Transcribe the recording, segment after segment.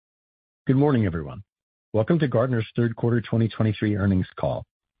Good morning, everyone. Welcome to Gartner's third quarter 2023 earnings call.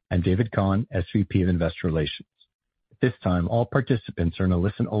 I'm David Kahn, SVP of Investor Relations. At this time, all participants are in a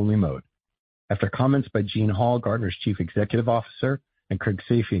listen-only mode. After comments by Gene Hall, Gartner's Chief Executive Officer, and Craig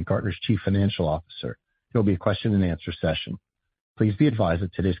Safian, Gartner's Chief Financial Officer, there will be a question-and-answer session. Please be advised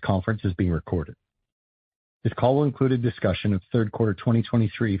that today's conference is being recorded. This call will include a discussion of third quarter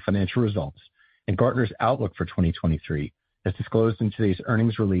 2023 financial results and Gartner's outlook for 2023, as disclosed in today's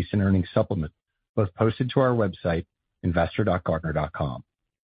earnings release and earnings supplement, both posted to our website, investor.gartner.com.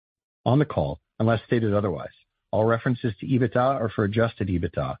 On the call, unless stated otherwise, all references to EBITDA are for adjusted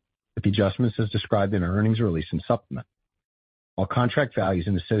EBITDA, with the adjustments as described in our earnings release and supplement. All contract values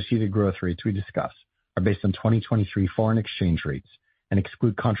and associated growth rates we discuss are based on 2023 foreign exchange rates and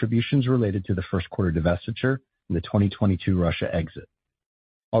exclude contributions related to the first quarter divestiture and the 2022 Russia exit.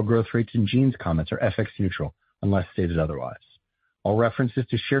 All growth rates in Gene's comments are FX neutral, unless stated otherwise. All references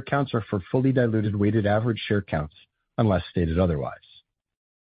to share counts are for fully diluted weighted average share counts, unless stated otherwise.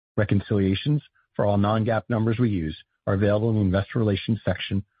 Reconciliations for all non-GAAP numbers we use are available in the investor relations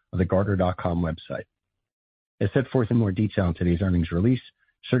section of the Gartner.com website. As set forth in more detail in today's earnings release,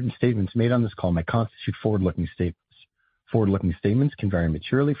 certain statements made on this call may constitute forward-looking statements. Forward-looking statements can vary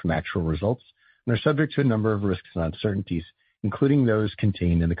materially from actual results and are subject to a number of risks and uncertainties, including those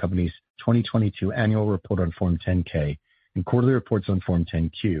contained in the company's 2022 annual report on Form 10-K and quarterly reports on Form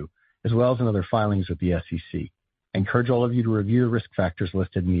 10-Q, as well as in other filings with the SEC. I encourage all of you to review the risk factors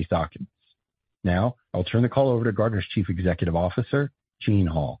listed in these documents. Now, I'll turn the call over to Gartner's Chief Executive Officer, Gene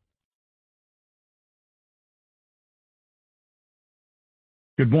Hall.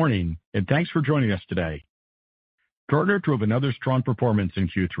 Good morning, and thanks for joining us today. Gartner drove another strong performance in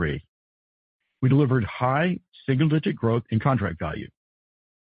Q3. We delivered high single-digit growth in contract value.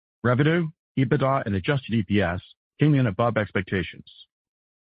 Revenue, EBITDA, and adjusted EPS came in above expectations.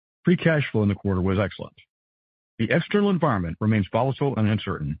 Free cash flow in the quarter was excellent. The external environment remains volatile and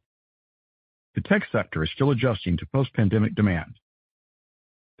uncertain. The tech sector is still adjusting to post-pandemic demand.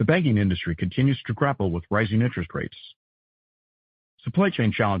 The banking industry continues to grapple with rising interest rates. Supply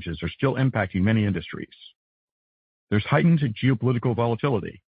chain challenges are still impacting many industries. There's heightened geopolitical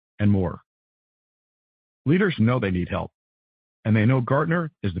volatility and more. Leaders know they need help, and they know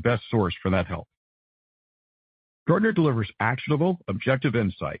Gartner is the best source for that help. Gartner delivers actionable, objective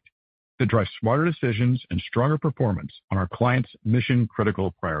insight that drives smarter decisions and stronger performance on our clients'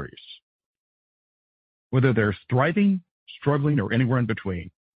 mission-critical priorities. Whether they're thriving, struggling, or anywhere in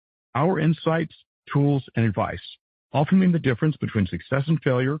between, our insights, tools, and advice often mean the difference between success and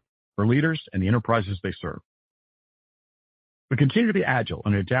failure for leaders and the enterprises they serve. We continue to be agile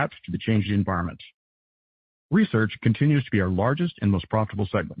and adapt to the changing environment. Research continues to be our largest and most profitable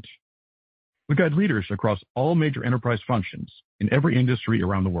segment. We guide leaders across all major enterprise functions in every industry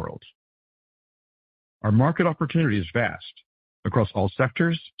around the world. Our market opportunity is vast across all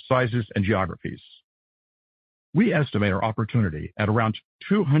sectors, sizes, and geographies. We estimate our opportunity at around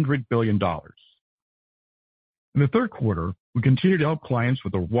 $200 billion. In the third quarter, we continue to help clients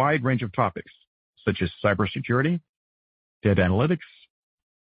with a wide range of topics, such as cybersecurity, data analytics,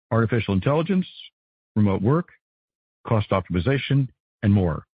 artificial intelligence, remote work, cost optimization, and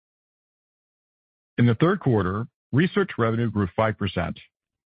more. In the third quarter, research revenue grew 5%.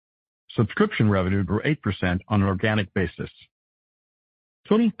 Subscription revenue grew 8% on an organic basis.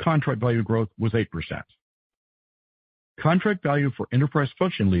 Total contract value growth was 8%. Contract value for enterprise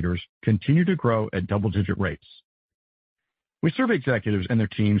function leaders continued to grow at double-digit rates. We serve executives and their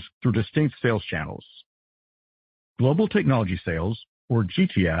teams through distinct sales channels. Global Technology Sales, or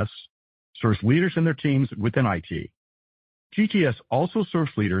GTS, serves leaders and their teams within IT. GTS also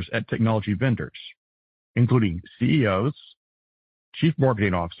serves leaders at technology vendors, including CEOs, chief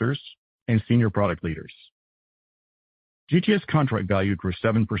marketing officers, and senior product leaders. GTS contract value grew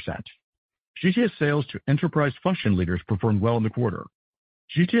 7%. GTS sales to enterprise function leaders performed well in the quarter.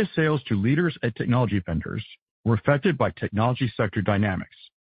 GTS sales to leaders at technology vendors were affected by technology sector dynamics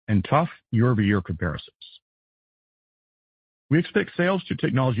and tough year-over-year comparisons. We expect sales to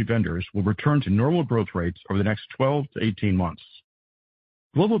technology vendors will return to normal growth rates over the next 12 to 18 months.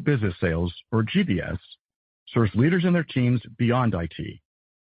 Global Business Sales, or GBS, serves leaders and their teams beyond IT.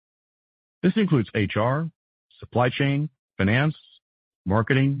 This includes HR, supply chain, finance,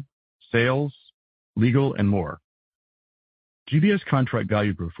 marketing, sales, legal, and more. GBS contract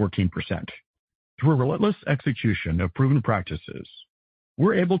value grew 14%. Through a relentless execution of proven practices,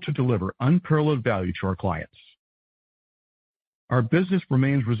 we're able to deliver unparalleled value to our clients. Our business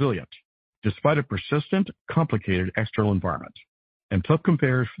remains resilient despite a persistent, complicated external environment and tough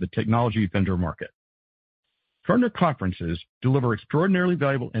compares for the technology vendor market. Gartner conferences deliver extraordinarily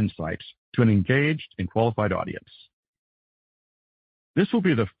valuable insights to an engaged and qualified audience. This will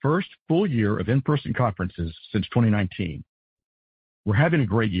be the first full year of in-person conferences since 2019. We're having a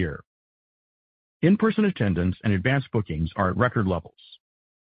great year. In-person attendance and advanced bookings are at record levels.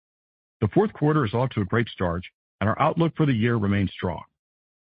 The fourth quarter is off to a great start, and our outlook for the year remains strong.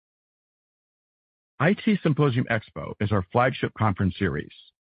 IT Symposium Expo is our flagship conference series.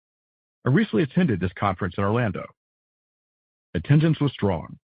 I recently attended this conference in Orlando. Attendance was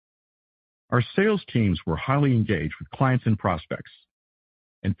strong. Our sales teams were highly engaged with clients and prospects,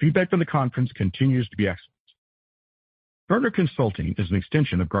 and feedback from the conference continues to be excellent. Gartner Consulting is an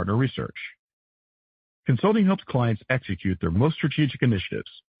extension of Gartner Research. Consulting helps clients execute their most strategic initiatives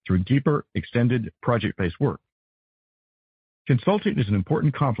through deeper, extended project-based work. Consulting is an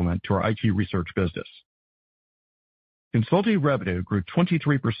important complement to our IT research business. Consulting revenue grew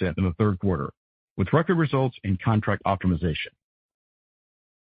 23% in the third quarter, with record results in contract optimization.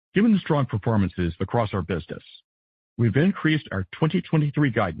 Given the strong performances across our business, we've increased our 2023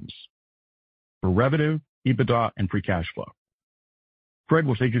 guidance for revenue, EBITDA, and free cash flow. Fred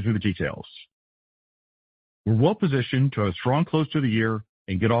will take you through the details. We're well positioned to have a strong close to the year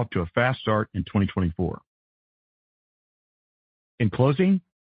and get off to a fast start in 2024. In closing,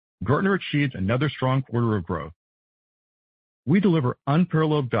 Gartner achieved another strong quarter of growth. We deliver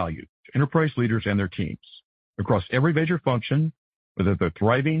unparalleled value to enterprise leaders and their teams across every major function, whether they're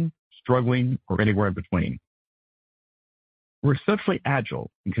thriving, struggling, or anywhere in between. We're exceptionally agile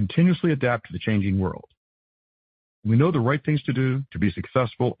and continuously adapt to the changing world. We know the right things to do to be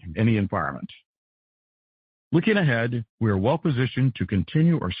successful in any environment. Looking ahead, we are well positioned to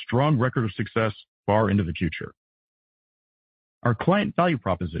continue our strong record of success far into the future. Our client value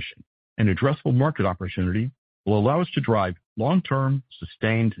proposition and addressable market opportunity will allow us to drive long-term,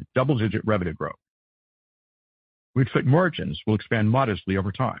 sustained double-digit revenue growth. We expect margins will expand modestly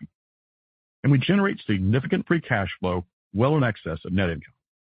over time, and we generate significant free cash flow well in excess of net income.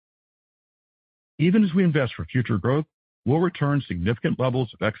 Even as we invest for future growth, we'll return significant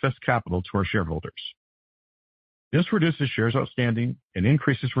levels of excess capital to our shareholders. This reduces shares outstanding and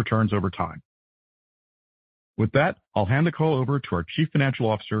increases returns over time. With that, I'll hand the call over to our Chief Financial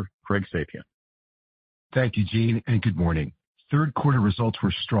Officer, Craig Sapien. Thank you, Gene, and good morning. Third quarter results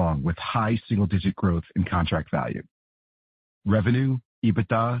were strong with high single-digit growth in contract value. Revenue,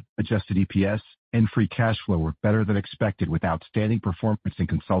 EBITDA, adjusted EPS, and free cash flow were better than expected with outstanding performance in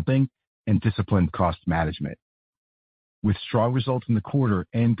consulting and disciplined cost management. With strong results in the quarter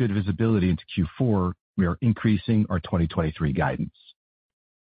and good visibility into Q4, we are increasing our 2023 guidance.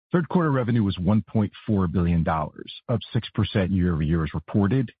 Third quarter revenue was $1.4 billion, up 6% year-over-year as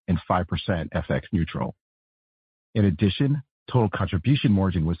reported and 5% FX neutral. In addition, total contribution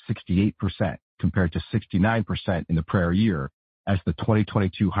margin was 68% compared to 69% in the prior year as the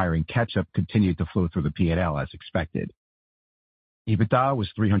 2022 hiring catch-up continued to flow through the P&L as expected. EBITDA was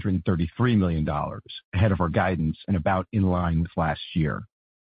 $333 million, ahead of our guidance and about in line with last year.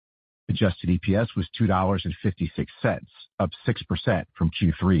 Adjusted EPS was $2.56, up 6% from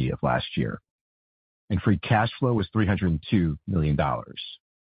Q3 of last year. And free cash flow was $302 million.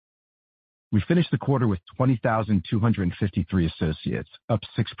 We finished the quarter with 20,253 associates, up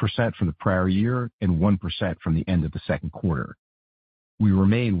 6% from the prior year and 1% from the end of the second quarter. We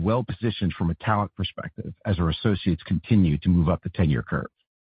remain well positioned from a talent perspective as our associates continue to move up the tenure curve.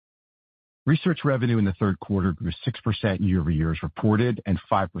 Research revenue in the third quarter grew 6% year-over-year as reported and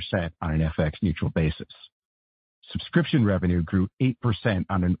 5% on an FX neutral basis. Subscription revenue grew 8%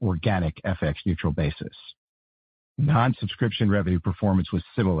 on an organic FX neutral basis. Non-subscription revenue performance was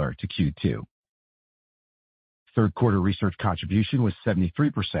similar to Q2. Third quarter research contribution was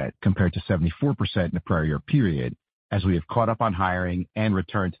 73% compared to 74% in the prior year period, as we have caught up on hiring and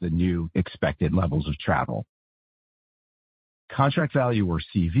returned to the new expected levels of travel. Contract value, or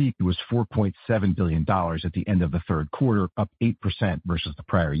CV, was $4.7 billion at the end of the third quarter, up 8% versus the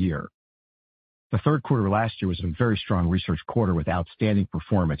prior year. The third quarter last year was a very strong research quarter with outstanding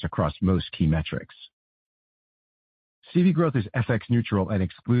performance across most key metrics. CV growth is FX neutral and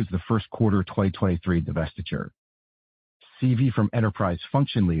excludes the first quarter 2023 divestiture. CV from enterprise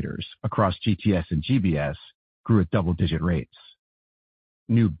function leaders across GTS and GBS grew at double-digit rates.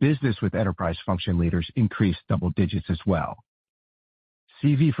 New business with enterprise function leaders increased double digits as well.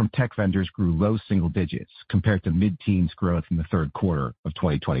 CV from tech vendors grew low single digits compared to mid-teens growth in the third quarter of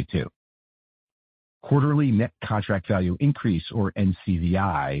 2022. Quarterly net contract value increase, or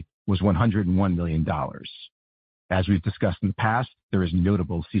NCVI, was $101 million. As we've discussed in the past, there is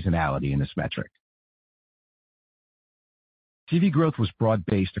notable seasonality in this metric. CV growth was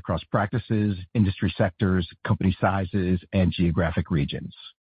broad-based across practices, industry sectors, company sizes, and geographic regions.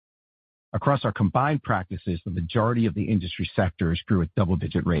 Across our combined practices, the majority of the industry sectors grew at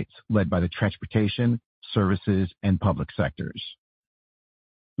double-digit rates, led by the transportation, services, and public sectors.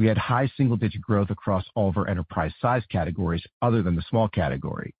 We had high single-digit growth across all of our enterprise size categories other than the small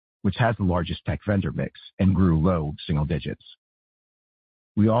category, which has the largest tech vendor mix and grew low single digits.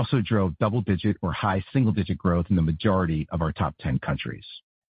 We also drove double-digit or high single-digit growth in the majority of our top 10 countries.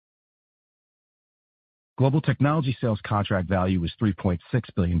 Global technology sales contract value was $3.6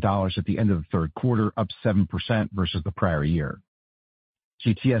 billion at the end of the third quarter, up 7% versus the prior year.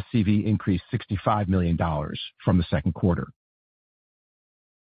 GTS CV increased $65 million from the second quarter.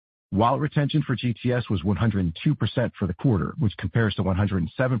 Wallet retention for GTS was 102% for the quarter, which compares to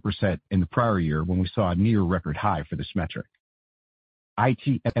 107% in the prior year when we saw a near record high for this metric.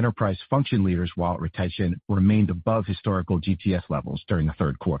 IT and enterprise function leaders' wallet retention remained above historical GTS levels during the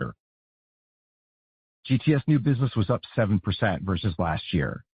third quarter. GTS new business was up 7% versus last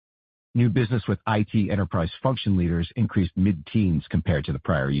year. New business with IT enterprise function leaders increased mid-teens compared to the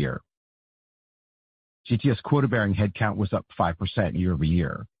prior year. GTS quota-bearing headcount was up 5%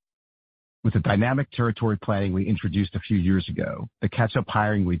 year-over-year. With the dynamic territory planning we introduced a few years ago, the catch-up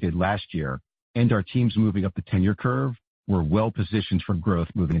hiring we did last year, and our teams moving up the tenure curve, we're well positioned for growth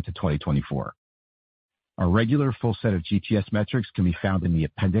moving into 2024. Our regular full set of GTS metrics can be found in the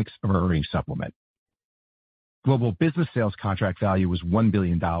appendix of our earnings supplement. Global business sales contract value was $1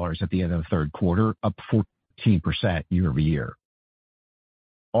 billion at the end of the third quarter, up 14% year-over-year.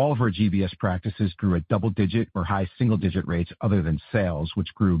 All of our GBS practices grew at double-digit or high single-digit rates other than sales,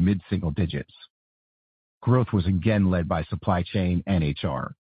 which grew mid-single digits. Growth was again led by supply chain and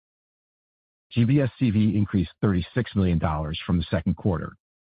HR. GBS CV increased $36 million from the second quarter.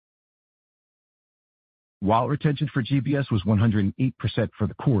 Wallet retention for GBS was 108% for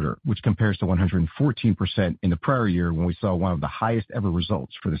the quarter, which compares to 114% in the prior year when we saw one of the highest ever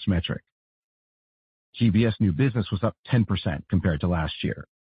results for this metric. GBS new business was up 10% compared to last year.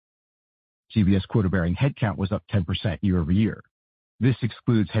 GBS quota-bearing headcount was up 10% year-over-year. This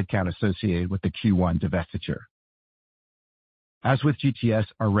excludes headcount associated with the Q1 divestiture. As with GTS,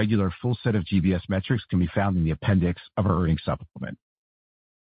 our regular full set of GBS metrics can be found in the appendix of our earnings supplement.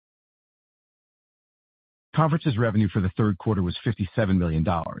 Conferences revenue for the third quarter was $57 million,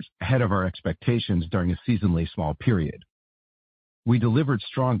 ahead of our expectations during a seasonally small period. We delivered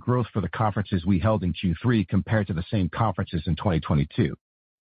strong growth for the conferences we held in Q3 compared to the same conferences in 2022.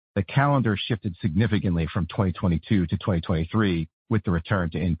 The calendar shifted significantly from 2022 to 2023 with the return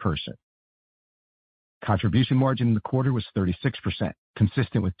to in-person. Contribution margin in the quarter was 36%,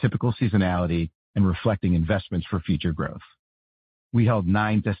 consistent with typical seasonality and reflecting investments for future growth. We held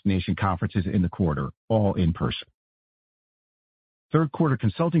 9 destination conferences in the quarter, all in person. Third quarter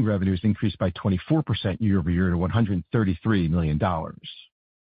consulting revenues increased by 24% year-over-year to $133 million.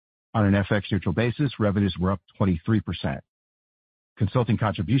 On an FX neutral basis, revenues were up 23%. Consulting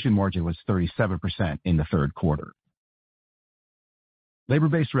contribution margin was 37% in the third quarter.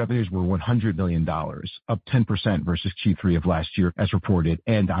 Labor-based revenues were $100 million, up 10% versus Q3 of last year as reported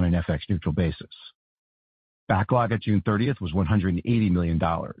and on an FX neutral basis. Backlog at June 30th was $180 million,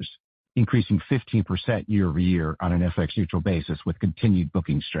 increasing 15% year-over-year on an FX neutral basis with continued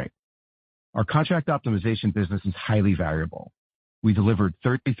booking strength. Our contract optimization business is highly variable. We delivered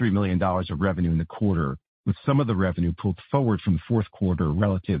 $33 million of revenue in the quarter, with some of the revenue pulled forward from the fourth quarter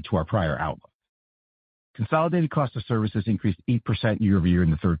relative to our prior outlook. Consolidated cost of services increased 8% year-over-year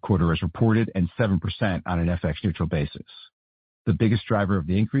in the third quarter as reported and 7% on an FX neutral basis. The biggest driver of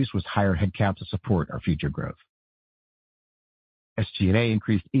the increase was higher headcount to support our future growth. SG&A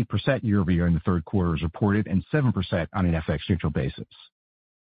increased 8% year-over-year in the third quarter as reported and 7% on an FX neutral basis.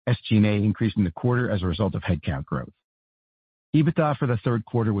 SG&A increased in the quarter as a result of headcount growth. EBITDA for the third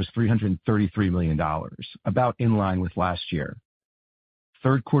quarter was $333 million, about in line with last year.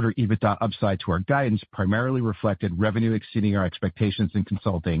 Third quarter EBITDA upside to our guidance primarily reflected revenue exceeding our expectations in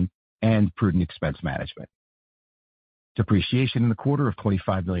consulting and prudent expense management. Depreciation in the quarter of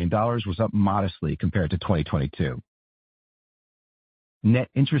 $25 million was up modestly compared to 2022. Net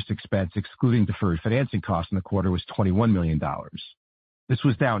interest expense, excluding deferred financing costs in the quarter, was $21 million. This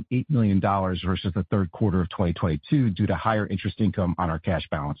was down $8 million versus the third quarter of 2022 due to higher interest income on our cash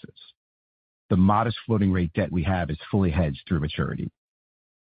balances. The modest floating rate debt we have is fully hedged through maturity.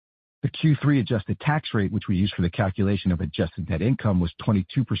 The Q3 adjusted tax rate, which we use for the calculation of adjusted net income, was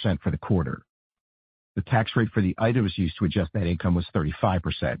 22% for the quarter. The tax rate for the items used to adjust net income was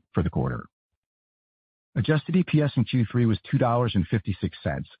 35% for the quarter. Adjusted EPS in Q3 was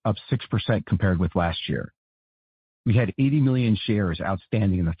 $2.56, up 6% compared with last year. We had 80 million shares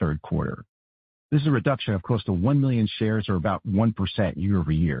outstanding in the third quarter. This is a reduction of close to 1 million shares, or about 1%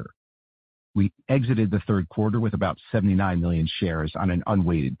 year-over-year. We exited the third quarter with about 79 million shares on an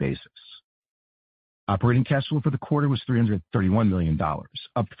unweighted basis. Operating cash flow for the quarter was $331 million,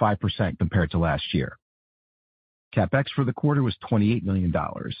 up 5% compared to last year. CapEx for the quarter was $28 million,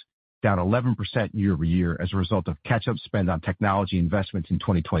 down 11% year-over-year as a result of catch-up spend on technology investments in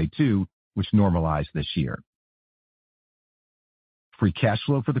 2022, which normalized this year. Free cash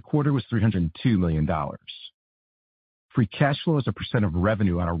flow for the quarter was $302 million. Free cash flow as a percent of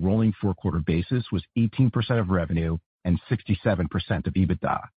revenue on a rolling four-quarter basis was 18% of revenue and 67% of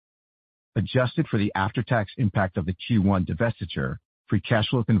EBITDA. Adjusted for the after-tax impact of the Q1 divestiture, free cash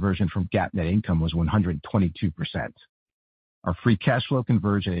flow conversion from GAAP net income was 122%. Our free cash flow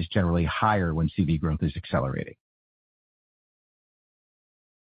conversion is generally higher when CV growth is accelerating.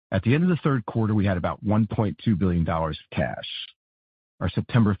 At the end of the third quarter, we had about $1.2 billion of cash. Our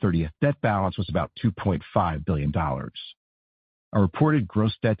September 30th debt balance was about $2.5 billion. Our reported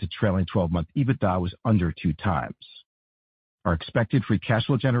gross debt to trailing 12-month EBITDA was under 2x. Our expected free cash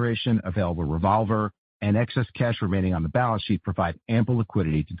flow generation, available revolver, and excess cash remaining on the balance sheet provide ample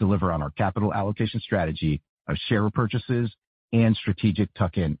liquidity to deliver on our capital allocation strategy of share repurchases and strategic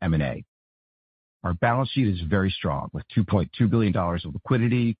tuck-in M&A. Our balance sheet is very strong, with $2.2 billion of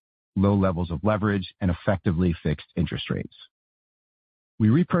liquidity, low levels of leverage, and effectively fixed interest rates. We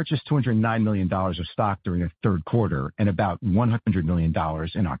repurchased $209 million of stock during the third quarter and about $100 million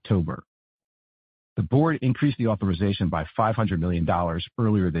in October. The board increased the authorization by $500 million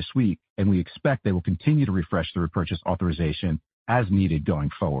earlier this week, and we expect they will continue to refresh the repurchase authorization as needed going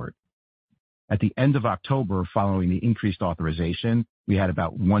forward. At the end of October, following the increased authorization, we had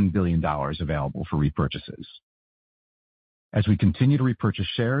about $1 billion available for repurchases. As we continue to repurchase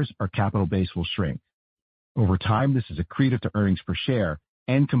shares, our capital base will shrink. Over time, this is accretive to earnings per share,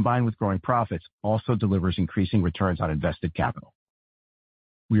 and combined with growing profits, also delivers increasing returns on invested capital.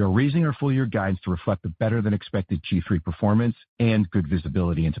 We are raising our full-year guidance to reflect the better-than-expected Q3 performance and good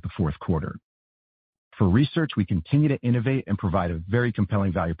visibility into the fourth quarter. For research, we continue to innovate and provide a very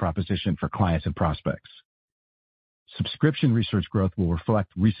compelling value proposition for clients and prospects. Subscription research growth will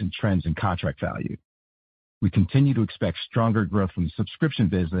reflect recent trends in contract value. We continue to expect stronger growth from the subscription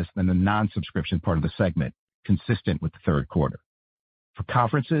business than the non-subscription part of the segment, consistent with the third quarter. For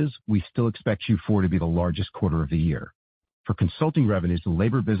conferences, we still expect Q4 to be the largest quarter of the year. For consulting revenues, the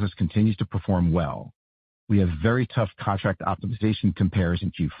labor business continues to perform well. We have very tough contract optimization compares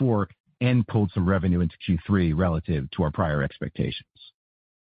in Q4 and pulled some revenue into Q3 relative to our prior expectations.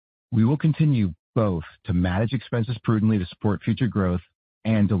 We will continue both to manage expenses prudently to support future growth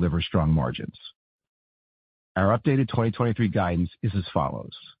and deliver strong margins. Our updated 2023 guidance is as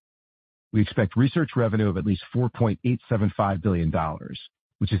follows. We expect research revenue of at least $4.875 billion,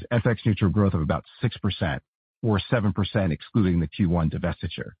 which is FX neutral growth of about 6%, or 7% excluding the Q1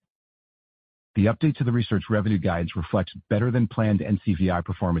 divestiture. The update to the research revenue guidance reflects better than planned NCVI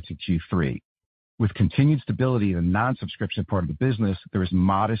performance in Q3. With continued stability in the non-subscription part of the business, there is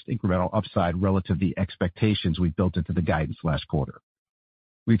modest incremental upside relative to the expectations we built into the guidance last quarter.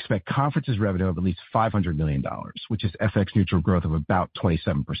 We expect conferences revenue of at least $500 million, which is FX neutral growth of about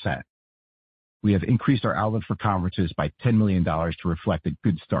 27%. We have increased our outlook for conferences by $10 million to reflect a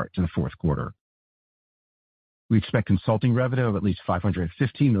good start to the fourth quarter. We expect consulting revenue of at least $515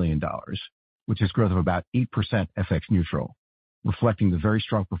 million, which is growth of about 8% FX neutral, reflecting the very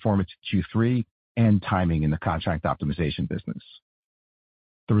strong performance in Q3 and timing in the contract optimization business.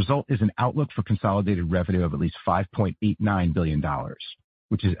 The result is an outlook for consolidated revenue of at least $5.89 billion,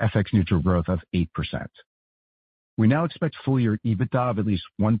 which is FX neutral growth of 8%. We now expect full-year EBITDA of at least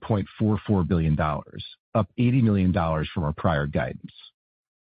 $1.44 billion, up $80 million from our prior guidance.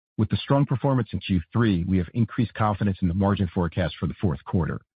 With the strong performance in Q3, we have increased confidence in the margin forecast for the fourth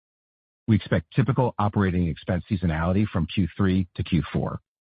quarter. We expect typical operating expense seasonality from Q3 to Q4.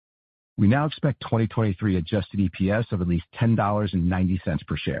 We now expect 2023 adjusted EPS of at least $10.90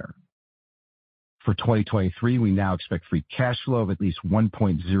 per share. For 2023, we now expect free cash flow of at least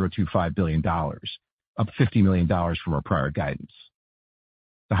 $1.025 billion, up $50 million from our prior guidance.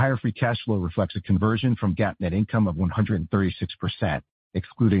 The higher free cash flow reflects a conversion from GAAP net income of 136%,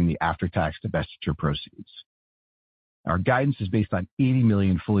 excluding the after-tax divestiture proceeds. Our guidance is based on 80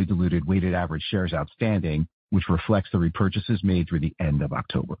 million fully diluted weighted average shares outstanding, which reflects the repurchases made through the end of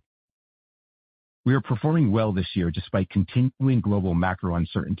October. We are performing well this year despite continuing global macro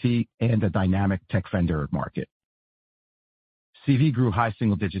uncertainty and a dynamic tech vendor market. CV grew high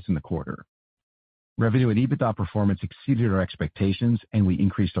single digits in the quarter. Revenue and EBITDA performance exceeded our expectations, and we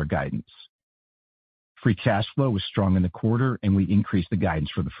increased our guidance. Free cash flow was strong in the quarter, and we increased the guidance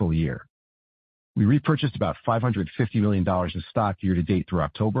for the full year. We repurchased about $550 million in stock year to date through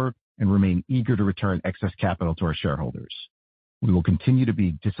October and remain eager to return excess capital to our shareholders. We will continue to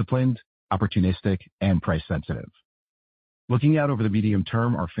be disciplined, opportunistic, and price sensitive. Looking out over the medium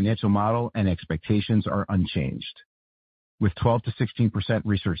term, our financial model and expectations are unchanged. With 12 to 16%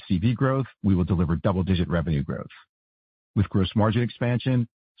 research CV growth, we will deliver double-digit revenue growth. With gross margin expansion,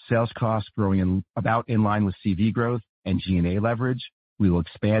 sales costs growing about in line with CV growth, and G&A leverage, we will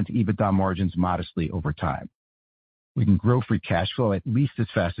expand EBITDA margins modestly over time. We can grow free cash flow at least as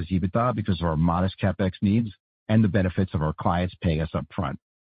fast as EBITDA because of our modest CapEx needs and the benefits of our clients paying us up front.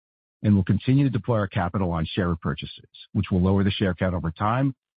 And we'll continue to deploy our capital on share repurchases, which will lower the share count over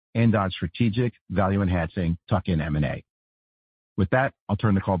time, and on strategic, value-enhancing tuck-in M&A. With that, I'll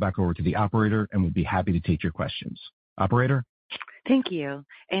turn the call back over to the operator, and we'll be happy to take your questions. Operator? Thank you.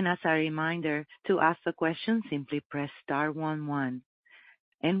 And as a reminder, to ask a question, simply press star 11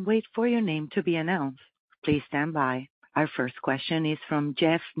 and wait for your name to be announced. Please stand by. Our first question is from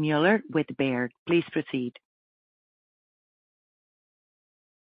Jeff Mueller with Baird. Please proceed.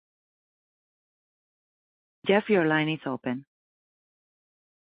 Jeff, your line is open.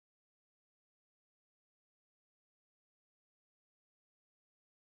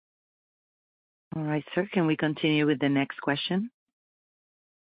 All right, sir. Can we continue with the next question?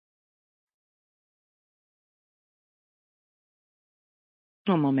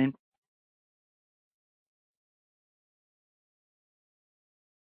 One moment.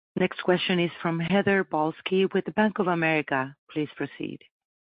 Next question is from Heather Balsky with the Bank of America. Please proceed.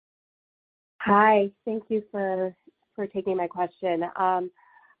 Hi. Thank you for taking my question. I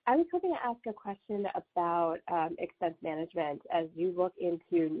was hoping to ask a question about expense management. As you look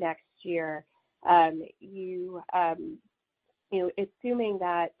into next year, assuming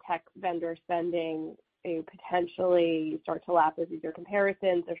that tech vendor spending potentially start to lap with easier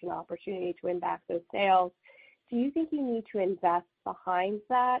comparisons, there's an opportunity to win back those sales. Do you think you need to invest behind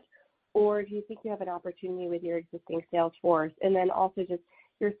that, or do you think you have an opportunity with your existing sales force? And then also just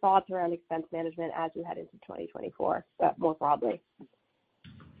your thoughts around expense management as you head into 2024, but more broadly.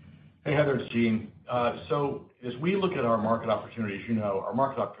 Hey, Heather, it's Gene. So as we look at our market opportunities, our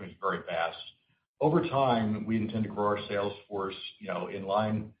market opportunity is very vast. Over time, we intend to grow our sales force, in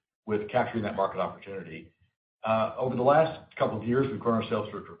line with capturing that market opportunity. Over the last couple of years, we've grown our sales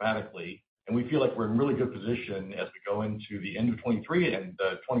force dramatically, and we feel like we're in really good position as we go into the end of 23 and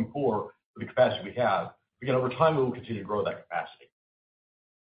 24 with the capacity we have. Again, over time, we will continue to grow that capacity.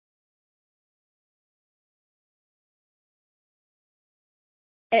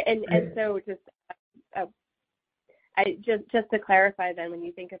 And so just to clarify then, when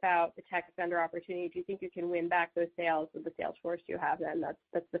you think about the tech vendor opportunity, do you think you can win back those sales with the sales force you have then?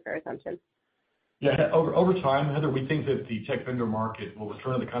 That's the fair assumption. Yeah, over time, Heather, we think that the tech vendor market will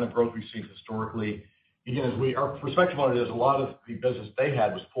return to the kind of growth we've seen historically. Again, our perspective on it is a lot of the business they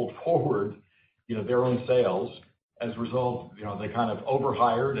had was pulled forward, their own sales. As a result, they kind of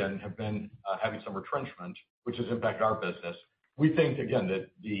overhired and have been having some retrenchment, which has impacted our business. We think, again, that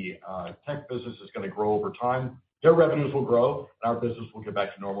the tech business is going to grow over time. Their revenues will grow, and our business will get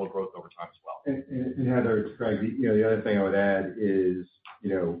back to normal growth over time as well. And Heather, it's Greg. The other thing I would add is,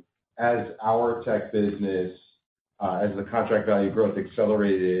 as our tech business, as the contract value growth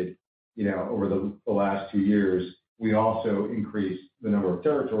accelerated, over the last 2 years, we also increased the number of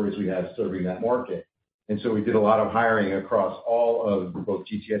territories we have serving that market. And so we did a lot of hiring across all of both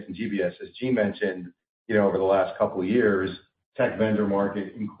GTS and GBS, as Gene mentioned, over the last couple of years, tech vendor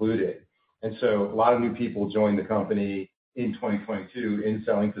market included. And so a lot of new people joined the company in 2022 in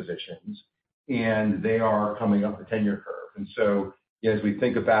selling positions, and they are coming up the tenure curve. And so as we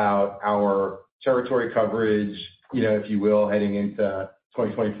think about our territory coverage, if you will, heading into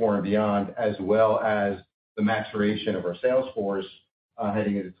 2024 and beyond, as well as the maturation of our sales force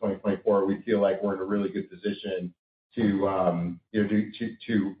heading into 2024, we feel like we're in a really good position to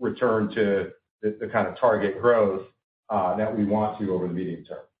return to the kind of target growth that we want to over the medium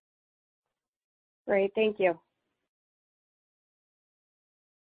term. Great. Thank you.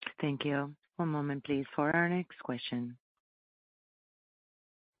 Thank you. One moment, please, for our next question.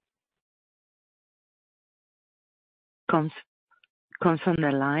 Comes from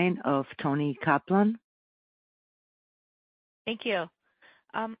the line of Toni Kaplan. Thank you.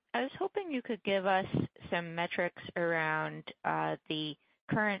 I was hoping you could give us some metrics around the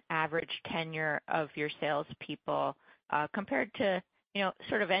current average tenure of your salespeople compared to,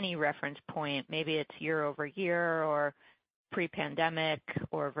 sort of any reference point. Maybe it's year over year or pre-pandemic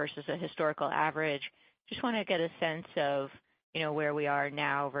or versus a historical average. Just want to get a sense of, where we are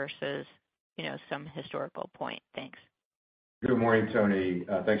now versus some historical point? Thanks. Good morning, Toni.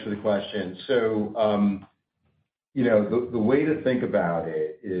 Thanks for the question. So, the way to think about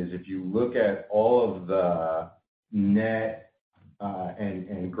it is if you look at all of the net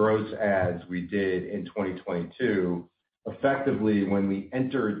and gross adds we did in 2022, effectively, when we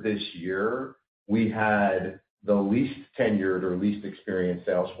entered this year, we had the least tenured or least experienced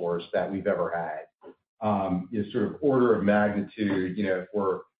sales force that we've ever had. Sort of order of magnitude, if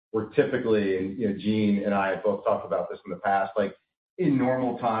we're typically, and Gene and I have both talked about this in the past, like in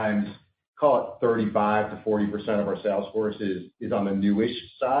normal times, call it 35 to 40% of our sales force is on the newish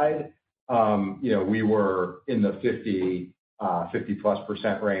side. We were in the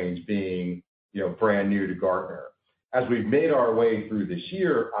 50+% range being, brand new to Gartner. As we've made our way through this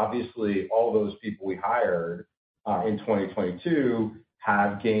year, obviously all those people we hired in 2022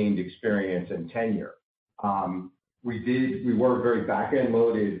 have gained experience and tenure. We were very back-end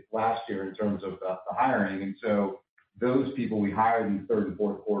loaded last year in terms of the hiring, and so those people we hired in the third and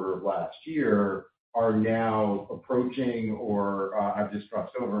fourth quarter of last year are now approaching or have just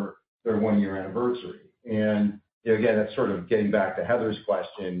crossed over their 1-year anniversary. And again, that's sort of getting back to Heather's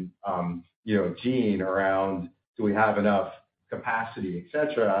question, Gene, around do we have enough capacity, et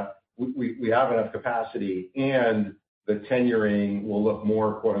cetera. We have enough capacity, and the tenuring will look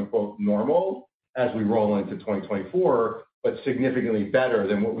more, quote unquote, normal as we roll into 2024, but significantly better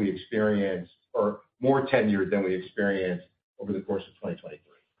than what we experienced, or more tenured than we experienced over the course of 2023.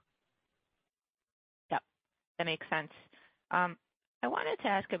 Yep, that makes sense. I wanted to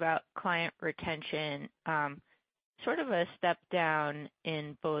ask about client retention, sort of a step down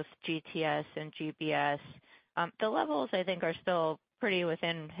in both GTS and GBS. The levels I think are still pretty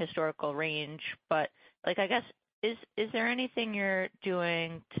within historical range, but I guess, is there anything you're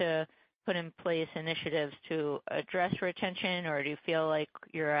doing to put in place initiatives to address retention, or do you feel like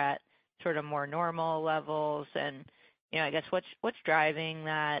you're at sort of more normal levels? And, I guess what's driving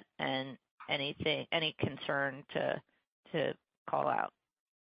that, and any concern to call out?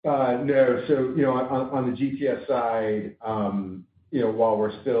 No. So, on the GTS side, while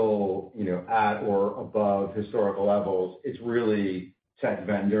we're still, at or above historical levels, it's really tech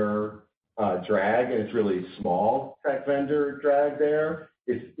vendor drag, and it's really small tech vendor drag there.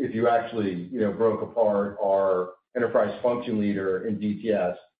 If you actually, broke apart our enterprise function leader in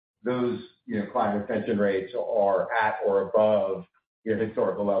GTS, those, client retention rates are at or above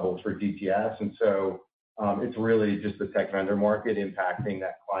historical levels for GTS. And so it's really just the tech vendor market impacting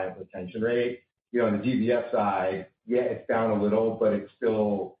that client retention rate. On the GBS side, yeah, it's down a little, but it's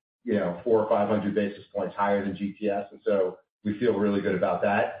still, 400 or 500 basis points higher than GTS. And so we feel really good about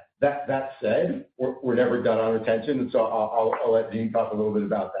that. That said, we're never done on retention. And so I'll let Gene talk a little bit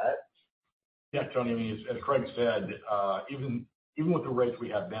about that. Yeah, Tony, I mean, as Craig said, even with the rates we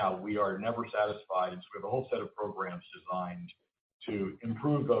have now, we are never satisfied. So we have a whole set of programs designed to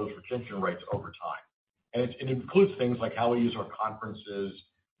improve those retention rates over time. And it includes things like how we use our conferences,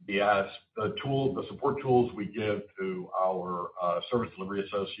 the support tools we give to our service delivery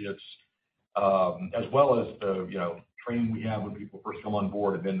associates, as well as the training we have when people first come on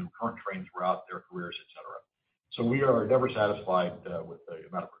board, and then the current training throughout their careers, et cetera. So we are never satisfied with the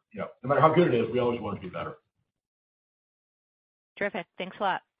amount of, no matter how good it is, we always want it to be better. Terrific. Thanks a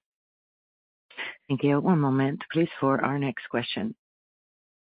lot. Thank you. One moment, please, for our next question.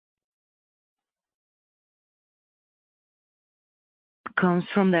 Comes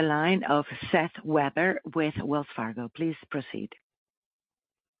from the line of Seth Weber with Wells Fargo. Please proceed.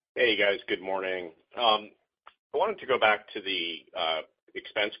 Hey, guys. Good morning. I wanted to go back to the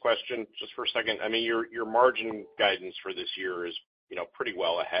expense question just for a second. I mean, your margin guidance for this year is, pretty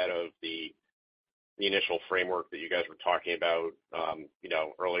well ahead of the initial framework that you guys were talking about,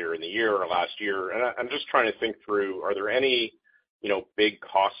 earlier in the year or last year. And I'm just trying to think through, are there any, big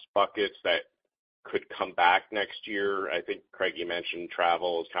cost buckets that could come back next year? I think, Craig, you mentioned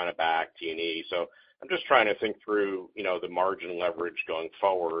travel is kind of back, T&E. So I'm just trying to think through, the margin leverage going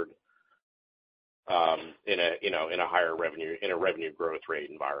forward, in a higher revenue, in a revenue growth rate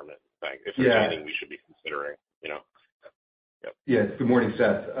environment. If there's anything we should be considering, Yep. Yeah. Good morning,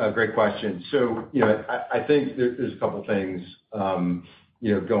 Seth. Great question. So, I think there's a couple things,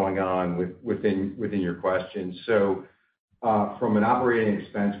 going on within your question. So, from an operating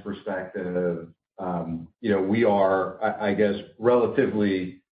expense perspective, we are, I guess,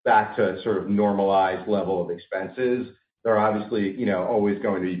 relatively back to sort of normalized level of expenses. There are obviously, always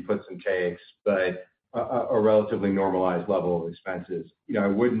going to be puts and takes, but a relatively normalized level of expenses. I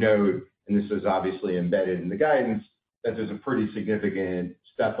would note, and this is obviously embedded in the guidance, that there's a pretty significant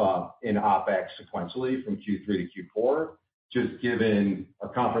step up in OpEx sequentially from Q3 to Q4. just given our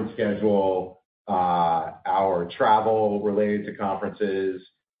conference schedule, our travel related to conferences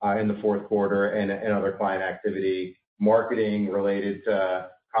in the fourth quarter and other client activity, marketing related to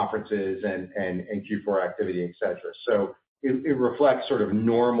conferences and Q4 activity, et cetera. So it reflects sort of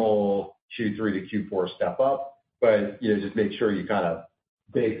normal Q3 to Q4 step up, but just make sure you kind of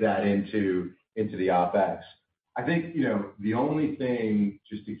bake that into the OpEx. I think the only thing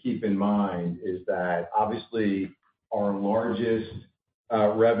just to keep in mind is that obviously our largest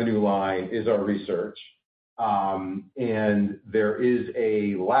revenue line is our research, and there is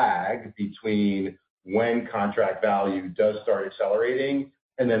a lag between when contract value does start accelerating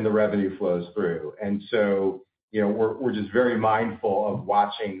and then the revenue flows through. And so we're just very mindful of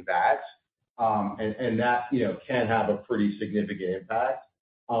watching that, and that can have a pretty significant impact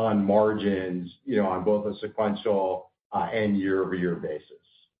on margins on both a sequential and year-over-year basis.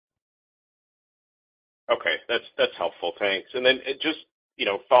 Okay, that's helpful. Thanks. And then just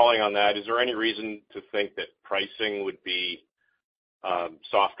following on that, is there any reason to think that pricing would be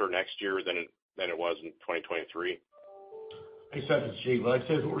softer next year than it was in 2023? Hey, Seth, it's Gene. What I'd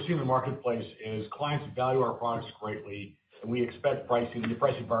say is what we're seeing in the marketplace is clients value our products greatly, and we expect the pricing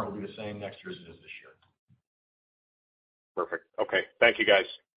environment will be the same next year as it is this year. Perfect. Okay. Thank you, guys.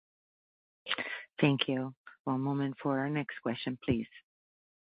 Thank you. One moment for our next question, please.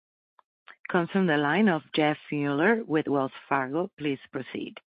 Comes from the line of Jeff Meuler with Wells Fargo. Please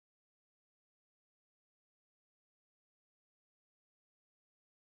proceed.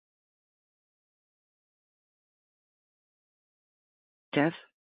 Jeff?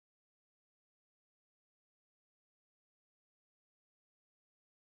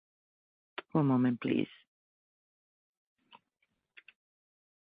 One moment, please.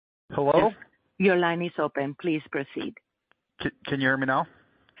 Hello? Jeff, your line is open. Please proceed. Can you hear me now?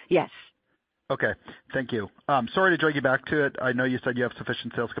 Yes. Okay. Thank you. Sorry to drag you back to it. I know you said you have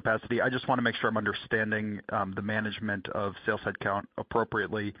sufficient sales capacity. I just want to make sure I'm understanding the management of sales headcount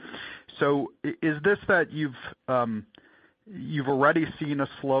appropriately. So is this that you've already seen a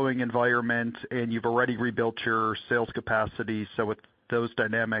slowing environment and you've already rebuilt your sales capacity, so with those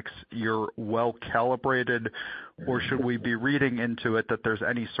dynamics, you're well calibrated, or should we be reading into it that there's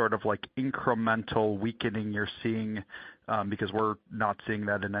any sort of like incremental weakening you're seeing, because we're not seeing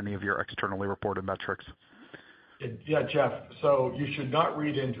that in any of your externally reported metrics? Yeah, Jeff. So you should not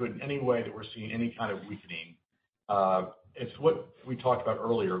read into it in any way that we're seeing any kind of weakening. It's what we talked about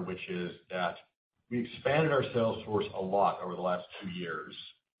earlier, which is that we expanded our sales force a lot over the last 2 years.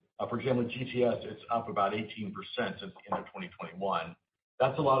 For example, GTS, it's up about 18% since the end of 2021.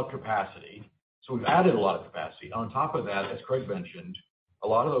 That's a lot of capacity. So we've added a lot of capacity. On top of that, as Craig mentioned, a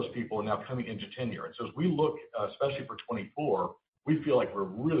lot of those people are now coming into tenure. And so as we look, especially for 24, we feel like we're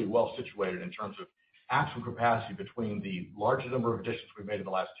really well situated in terms of actual capacity between the large number of additions we've made in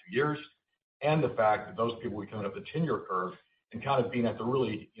the last 2 years and the fact that those people will be coming up the tenure curve and kind of being at the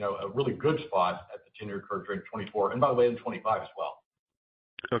really, a really good spot at the tenure curve during 24, and by the way, in 25 as well.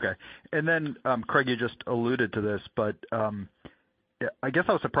 Okay. And then, Craig, you just alluded to this, but I guess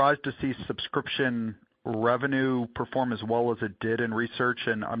I was surprised to see subscription revenue perform as well as it did in research,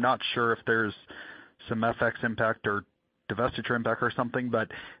 and I'm not sure if there's some FX impact or divestiture impact or something, but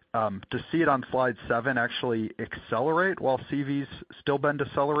to see it on slide 7 actually accelerate while CV's still been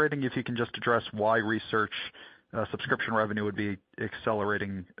decelerating, if you can just address why research subscription revenue would be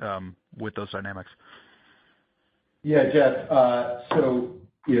accelerating with those dynamics. Yeah, Jeff. So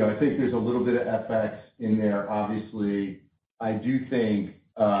I think there's a little bit of FX in there. Obviously, I do think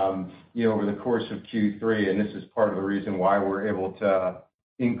over the course of Q3, and this is part of the reason why we're able to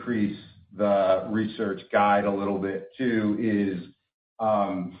increase the research guide a little bit too, is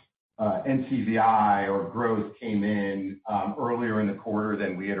NCVI or growth came in earlier in the quarter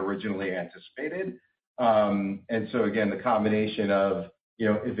than we had originally anticipated. And so again, the combination of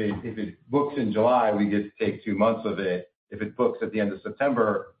if it books in July, we get to take 2 months of it. If it books at the end of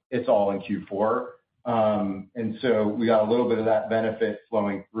September, it's all in Q4. And so we got a little bit of that benefit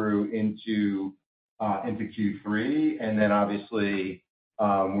flowing through into Q3, and then obviously we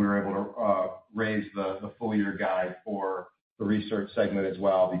were able to raise the full year guide for the research segment as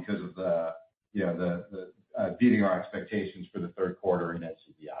well because of the beating our expectations for the third quarter in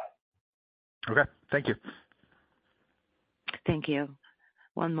NCVI. Okay, thank you. Thank you.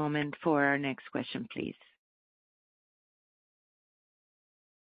 One moment for our next question, please.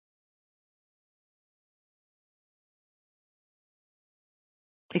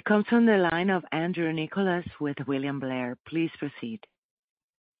 It comes from the line of Andrew Nicholas with William Blair. Please proceed.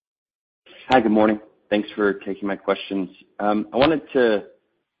 Hi, good morning. Thanks for taking my questions. I wanted to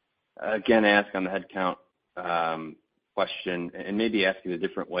again ask on the headcount question and maybe ask it a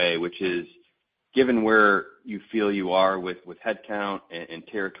different way, which is, given where you feel you are with headcount and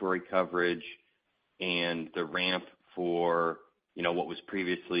territory coverage and the ramp for, what was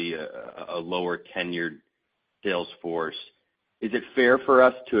previously a lower tenured sales force, is it fair for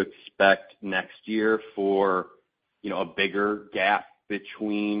us to expect next year for, a bigger gap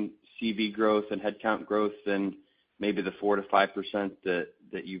between CV growth and headcount growth than maybe the 4 to 5%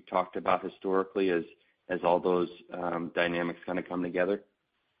 that you've talked about historically as all those dynamics kind of come together?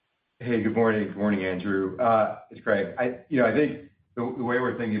 Hey, good morning. Good morning, Andrew. It's Craig. I think the way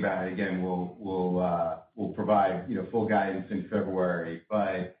we're thinking about it, again, we'll provide, full guidance in February.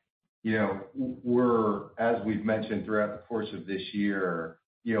 But, as we've mentioned throughout the course of this year,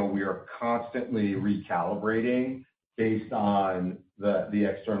 we are constantly recalibrating based on the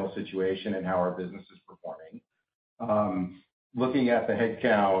external situation and how our business is performing. Looking at the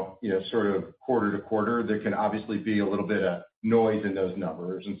headcount, sort of quarter to quarter, there can obviously be a little bit of noise in those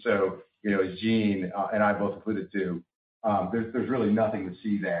numbers. And so, as Gene and I both alluded to, there's really nothing to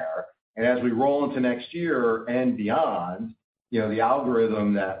see there. And as we roll into next year and beyond, the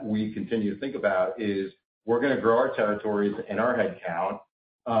algorithm that we continue to think about is we're going to grow our territories and our headcount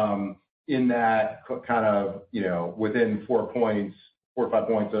in that kind of, within 4 or 5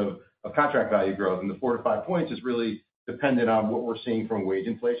 points of contract value growth. And the 4 to 5 points is really dependent on what we're seeing from a wage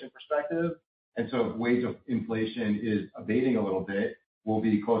inflation perspective. And so if wage inflation is abating a little bit, we'll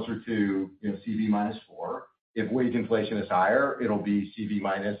be closer to, CV -4. If wage inflation is higher, it'll be CV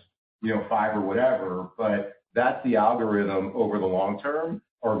minus, 5 or whatever. But that's the algorithm over the long term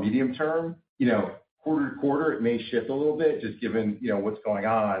or medium term. Quarter to quarter, it may shift a little bit just given, what's going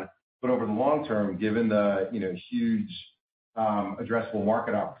on. But over the long term, given the, huge addressable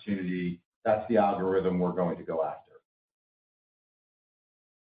market opportunity, that's the algorithm we're going to go after.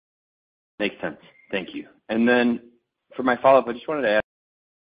 Makes sense. Thank you. And then for my follow-up, I just wanted to ask,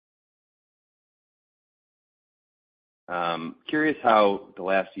 curious how the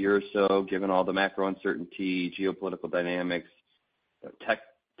last year or so, given all the macro uncertainty, geopolitical dynamics,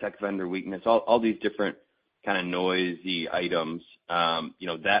 tech vendor weakness, all these different kind of noisy items,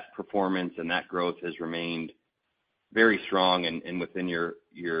 that performance and that growth has remained very strong and within your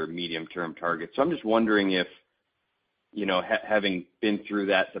medium-term target. So I'm just wondering if, having been through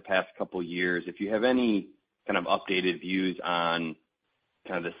that the past couple of years, if you have any kind of updated views on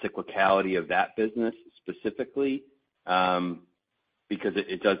kind of the cyclicality of that business specifically, because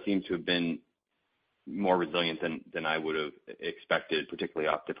it does seem to have been more resilient than I would have expected, particularly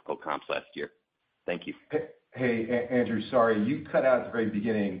off difficult comps last year. Thank you. Hey, Andrew, sorry, you cut out at the very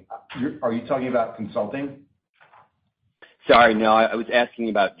beginning. Are you talking about consulting? Sorry, no, I was asking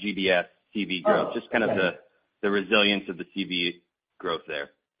about GBS CV growth, just kind okay. of the resilience of the CV growth there.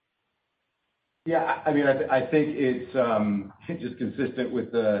 Yeah, I mean, I think it's just consistent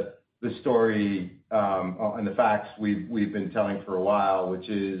with the story and the facts we've been telling for a while, which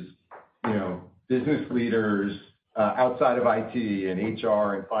is, business leaders outside of IT and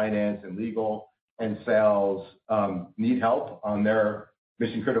HR and finance and legal and sales need help on their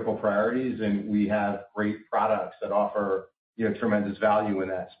mission critical priorities, and we have great products that offer tremendous value in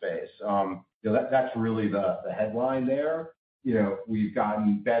that space. That's really the headline there. We've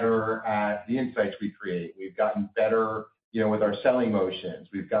gotten better at the insights we create. We've gotten better, with our selling motions.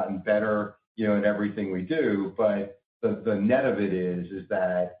 We've gotten better, in everything we do. But the net of it is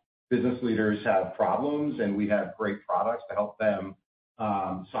that business leaders have problems, and we have great products to help them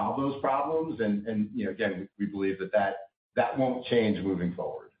solve those problems. And again, we believe that won't change moving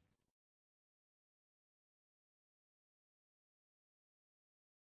forward.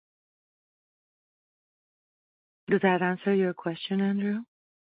 Does that answer your question, Andrew?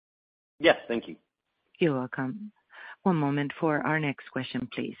 Yes, thank you. You're welcome. One moment for our next question,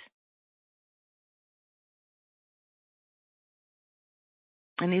 please.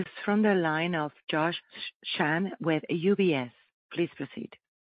 And it's from the line of Josh Chan with UBS. Please proceed.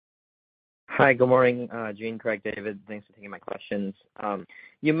 Hi, good morning, Gene, Craig, David. Thanks for taking my questions.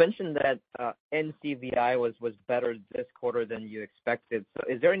 You mentioned that NCVI was better this quarter than you expected. So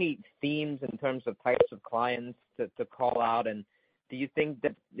is there any themes in terms of types of clients to call out? And do you think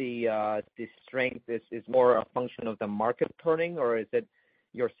that the strength is more a function of the market turning, or is it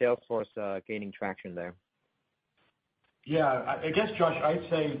your sales force gaining traction there? Yeah, I guess, Josh, I'd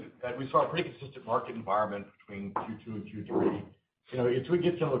say that we saw a pretty consistent market environment between Q2 and Q3. It's we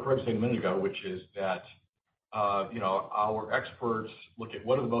get to what Craig said a minute ago, which is that, our experts look at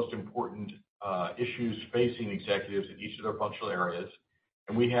what are the most important issues facing executives in each of their functional areas.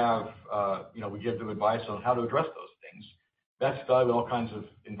 And we have, we give them advice on how to address those things. That's valuable in all kinds of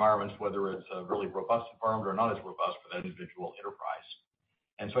environments, whether it's a really robust environment or not as robust for that individual enterprise.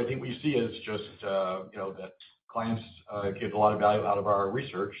 And so I think what you see is just, that clients get a lot of value out of our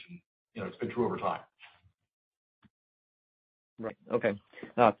research, and, it's been true over time. Right. Okay.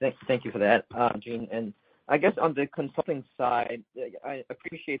 Thank you for that, Gene. And I guess on the consulting side, I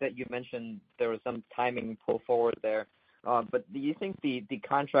appreciate that you mentioned there was some timing pull forward there. But do you think the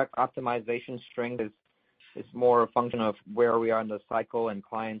contract optimization strength is more a function of where we are in the cycle and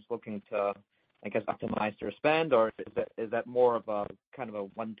clients looking to, I guess, optimize their spend, or is that more of a kind of a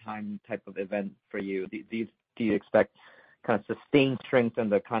one-time type of event for you? Do you expect kind of sustained strength in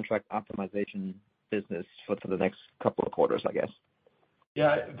the contract optimization business for the next couple of quarters, I guess?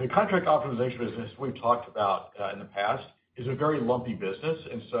 Yeah, the contract optimization business we've talked about in the past is a very lumpy business,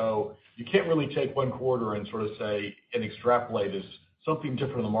 and so you can't really take one quarter and sort of say and extrapolate as something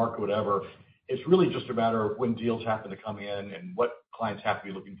different in the market, whatever. It's really just a matter of when deals happen to come in and what clients have to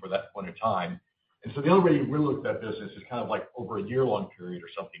be looking for that point in time. And so the other way you really look at that business is kind of like over a year-long period or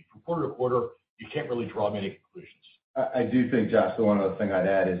something. From quarter to quarter, you can't really draw many conclusions. I do think, Josh, the one other thing I'd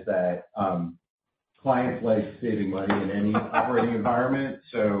add is that clients like saving money in any operating environment.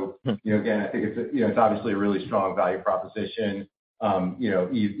 So, again, I think it's obviously a really strong value proposition,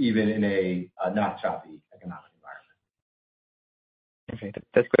 even in a not choppy economic environment. Okay,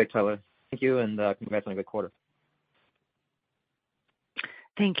 that's great, Tyler. Thank you, and congrats on a good quarter.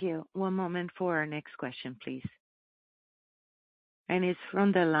 Thank you. One moment for our next question, please. And it's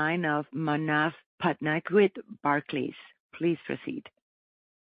from the line of Manav Patnaik with Barclays. Please proceed.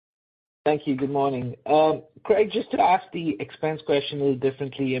 Thank you. Good morning. Craig, just to ask the expense question a little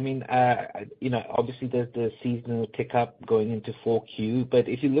differently, I mean, obviously there's the seasonal pickup going into 4Q, but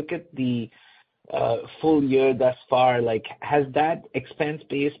if you look at the full year thus far, like, has that expense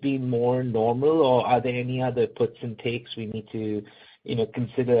base been more normal, or are there any other puts and takes we need to,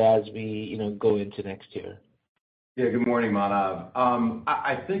 consider as we, go into next year? Yeah, good morning, Manav.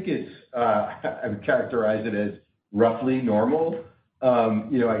 I think I would characterize it as roughly normal.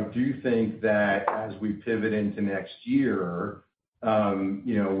 I do think that as we pivot into next year, we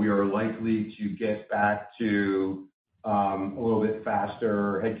are likely to get back to a little bit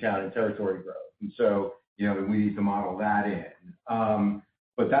faster headcount and territory growth. And so, we need to model that in.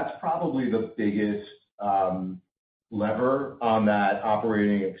 But that's probably the biggest lever on that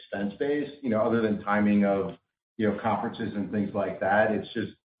operating expense base, other than timing of, conferences and things like that. It's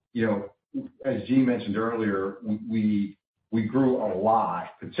just, as Gene mentioned earlier, we grew a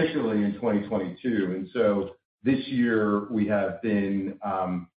lot, particularly in 2022. And so this year we have been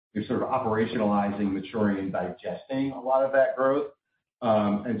sort of operationalizing, maturing, and digesting a lot of that growth.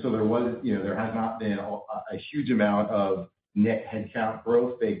 And so there has not been a huge amount of net headcount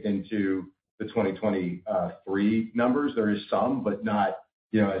growth baked into the 2023 numbers. There is some, but not,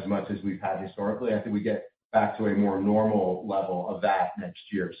 as much as we've had historically. I think we get back to a more normal level of that next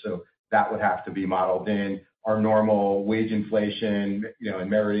year. So that would have to be modeled in. Our normal wage inflation, and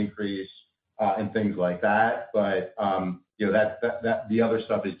merit increase, and things like that. But, that the other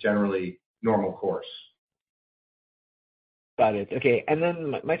stuff is generally normal course. Got it. Okay. And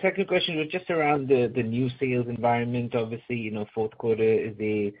then my second question was just around the new sales environment. Obviously, fourth quarter is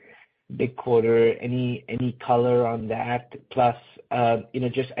a big quarter. Any color on that? Plus,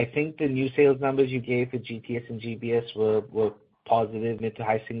 just I think the new sales numbers you gave for GTS and GBS were positive, mid to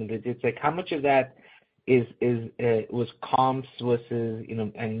high single digits. Like, how much of that was comps versus,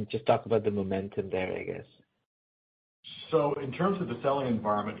 and just talk about the momentum there, I guess. So in terms of the selling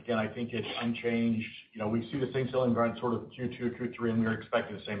environment, again, I think it's unchanged. We see the same selling environment sort of Q2, Q3, and we're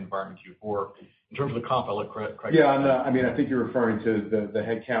expecting the same environment in Q4. In terms of the comp, I'll let Craig. Yeah, I think you're referring to the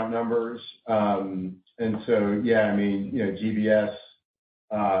headcount numbers. And so, yeah, GBS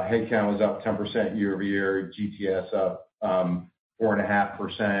headcount was up 10% year over year, GTS up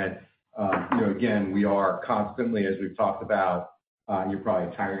 4.5%. Again, we are constantly, as we've talked about, you're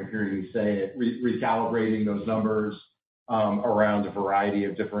probably tired of hearing me say it, recalibrating those numbers around a variety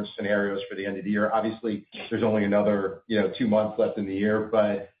of different scenarios for the end of the year. Obviously, there's only another 2 months left in the year,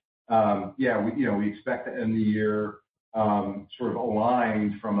 but we expect to end the year sort of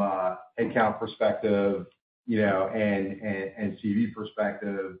aligned from a headcount perspective, and CV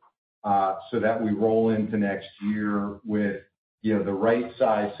perspective, so that we roll into next year with the right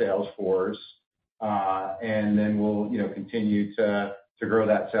size sales force, and then we'll continue to grow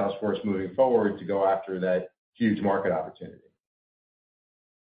that sales force moving forward to go after that huge market opportunity.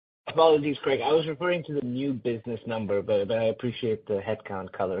 Apologies, Craig. I was referring to the new business number, but I appreciate the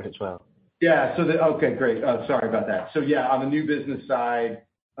headcount color as well. Yeah. Okay, great. Sorry about that. So yeah, on the new business side,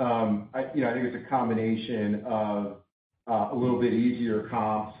 I think it's a combination of a little bit easier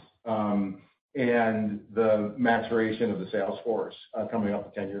comps, and the maturation of the sales force coming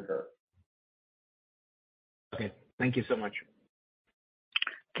up the 10-year curve. Okay. Thank you so much.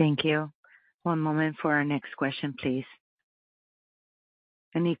 Thank you. One moment for our next question, please.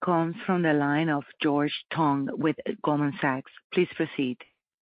 And it comes from the line of George Tong with Goldman Sachs. Please proceed.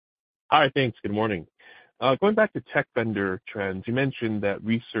 Hi, thanks. Good morning. Going back to tech vendor trends, you mentioned that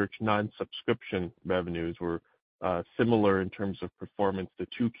research non-subscription revenues were similar in terms of performance to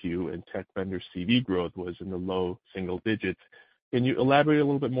 2Q, and tech vendor CV growth was in the low single digits. Can you elaborate a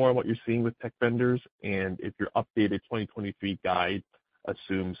little bit more on what you're seeing with tech vendors, and if your updated 2023 guide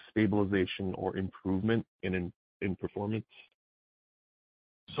assumes stabilization or improvement in performance?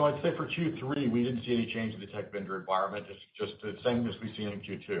 So I'd say for Q3, we didn't see any change in the tech vendor environment, just the same as we've seen in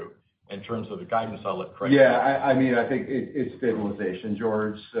Q2. In terms of the guidance, I'll let Craig. Yeah, I mean, I think it's stabilization,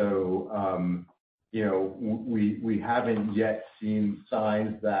 George. So, we haven't yet seen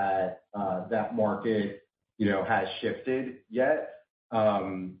signs that that market, has shifted yet.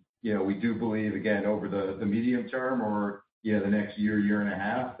 We do believe, again, over the medium term or, the next year and a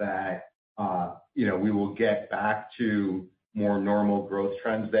half, that, we will get back to more normal growth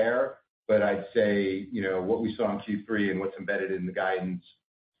trends there. But I'd say, what we saw in Q3 and what's embedded in the guidance.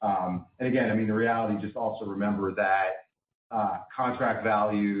 And again, I mean, the reality, just also remember that contract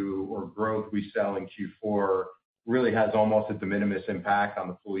value or growth we sell in Q4 really has almost a de minimis impact on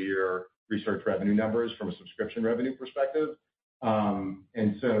the full year research revenue numbers from a subscription revenue perspective.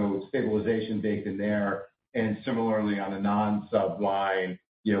 And so stabilization baked in there. And similarly, on a non-sub line,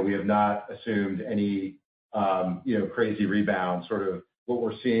 we have not assumed any, crazy rebound. Sort of what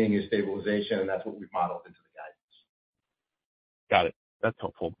we're seeing is stabilization, and that's what we've modeled into the guidance. Got it. That's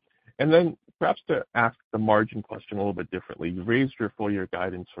helpful. And then perhaps to ask the margin question a little bit differently, you raised your full year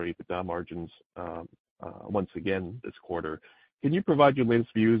guidance for EBITDA margins once again this quarter. Can you provide your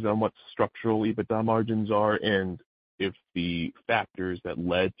latest views on what structural EBITDA margins are, and if the factors that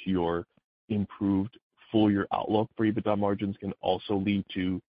led to your improved full year outlook for EBITDA margins can also lead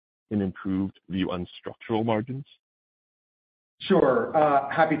to an improved view on structural margins? Sure,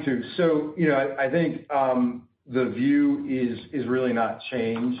 happy to. So, I think the view is really not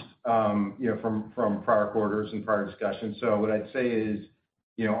changed, from prior quarters and prior discussions. So what I'd say is,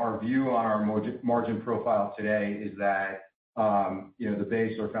 our view on our margin profile today is that, the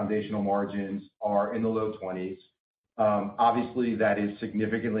base or foundational margins are in the low 20s. Obviously, that is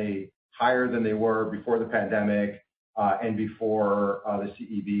significantly higher than they were before the pandemic and before the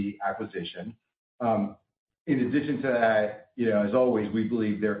CEB acquisition. In addition to that, as always, we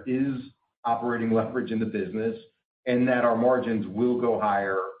believe there is operating leverage in the business and that our margins will go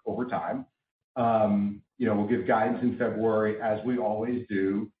higher over time. We'll give guidance in February, as we always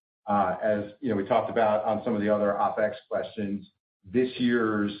do. As we talked about on some of the other OpEx questions, this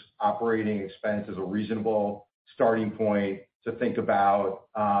year's operating expense is a reasonable starting point to think about,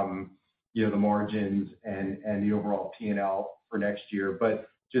 the margins and the overall P&L for next year. But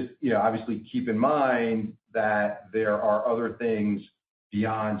just, obviously keep in mind that there are other things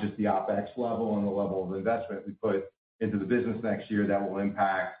beyond just the OpEx level and the level of investment we put into the business next year that will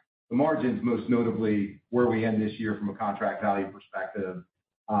impact the margins, most notably where we end this year from a contract value perspective.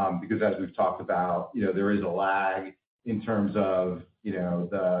 Because as we've talked about, there is a lag in terms of,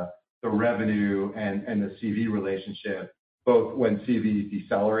 the revenue and the CV relationship, both when CV is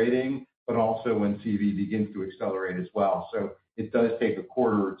decelerating, but also when CV begins to accelerate as well. So it does take a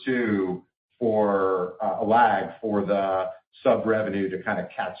quarter or two for a lag for the sub revenue to kind of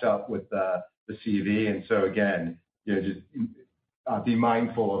catch up with the CV. And so again, just be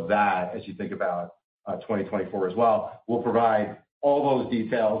mindful of that as you think about 2024 as well. We'll provide all those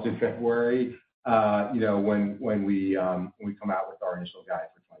details in February, when we come out with our initial guide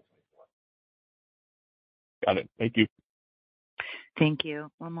for 2024. Got it. Thank you. Thank you.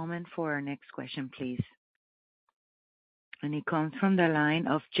 One moment for our next question, please. And it comes from the line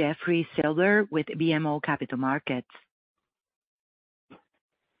of Jeffrey Silber with BMO Capital Markets.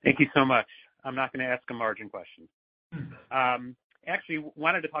 Thank you so much. I'm not going to ask a margin question. Actually,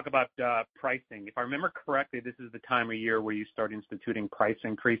 wanted to talk about pricing. If I remember correctly, this is the time of year where you start instituting price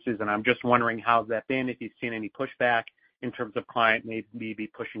increases, and I'm just wondering how's that been, if you've seen any pushback in terms of client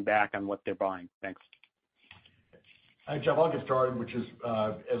maybe pushing back on what they're buying. Thanks. Hi, Jeff, I'll get started, which is,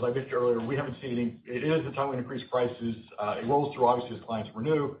 as I mentioned earlier, we haven't seen any. It is the time we increase prices. It rolls through, obviously, as clients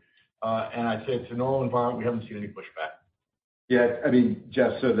renew. And I'd say it's a normal environment. We haven't seen any pushback. Yeah, I mean,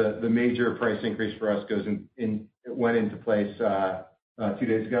 Jeff, so the major price increase for us went into place 2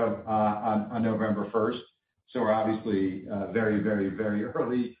 days ago on November 1st. So we're obviously very, very, very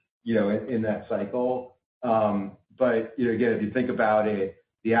early, in that cycle. But, again, if you think about it,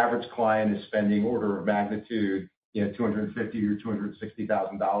 the average client is spending order of magnitude, $250,000 or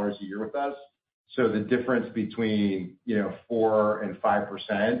 $260,000 a year with us. So the difference between, 4 and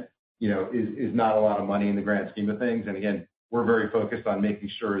 5%, is not a lot of money in the grand scheme of things. And again, we're very focused on making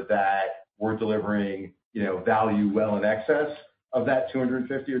sure that we're delivering, value well in excess of that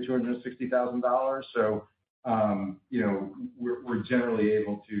 $250,000 or $260,000. So, we're generally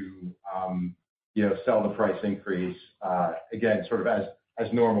able to, sell the price increase, again, sort of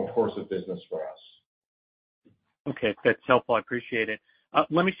as normal course of business for us. Okay, that's helpful. I appreciate it.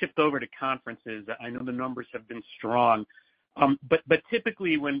 Let me shift over to conferences. I know the numbers have been strong, but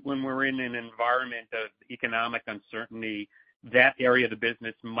typically when we're in an environment of economic uncertainty, that area of the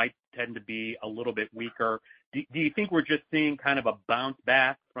business might tend to be a little bit weaker. Do you think we're just seeing kind of a bounce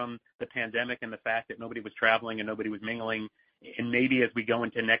back from the pandemic and the fact that nobody was traveling and nobody was mingling, and maybe as we go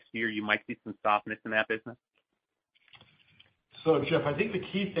into next year, you might see some softness in that business? So, Jeff, I think the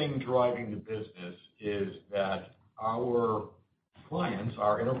key thing driving the business is that our clients,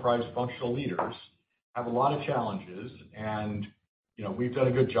 our enterprise functional leaders, have a lot of challenges, and we've done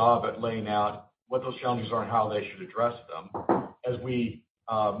a good job at laying out what those challenges are and how they should address them. As we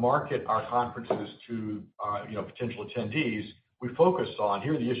market our conferences to potential attendees, we focus on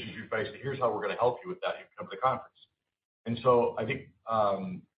here are the issues you face, and here's how we're going to help you with that. You come to the conference, and so I think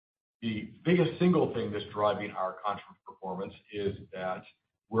the biggest single thing that's driving our conference performance is that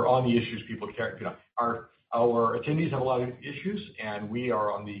we're on the issues people care. Our attendees have a lot of issues, and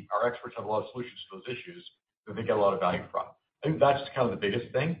our experts have a lot of solutions to those issues that they get a lot of value from. I think that's kind of the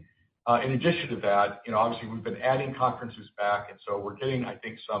biggest thing. In addition to that, obviously we've been adding conferences back, and so we're getting, I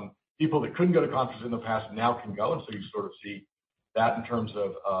think, some people that couldn't go to conferences in the past now can go, and so you sort of see that in terms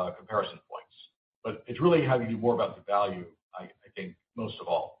of comparison points. But it's really having to do more about the value, I think, most of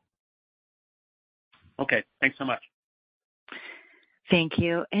all. Okay, thanks so much. Thank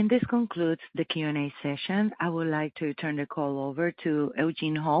you. And this concludes the Q&A session. I would like to turn the call over to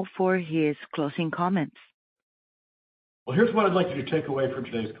Eugene Hall for his closing comments. Well, here's what I'd like you to take away from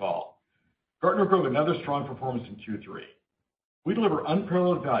today's call. Gartner drove another strong performance in Q3. We deliver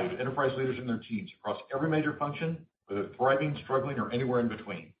unparalleled value to enterprise leaders and their teams across every major function, whether thriving, struggling, or anywhere in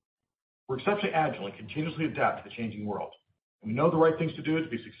between. We're exceptionally agile and continuously adapt to the changing world, and we know the right things to do to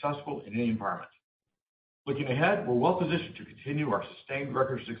be successful in any environment. Looking ahead, we're well positioned to continue our sustained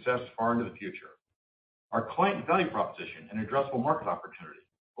record of success far into the future. Our client value proposition and addressable market opportunity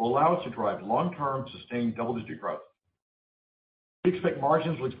will allow us to drive long-term, sustained double-digit growth. We expect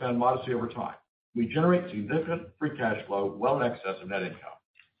margins will expand modestly over time. We generate significant free cash flow well in excess of net income.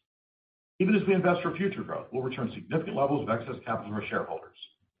 Even as we invest for future growth, we'll return significant levels of excess capital to our shareholders.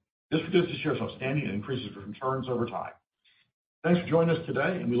 This reduces shares outstanding and increases returns over time. Thanks for joining us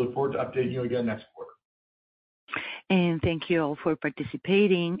today, and we look forward to updating you again next quarter. And thank you all for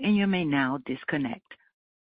participating, and you may now disconnect.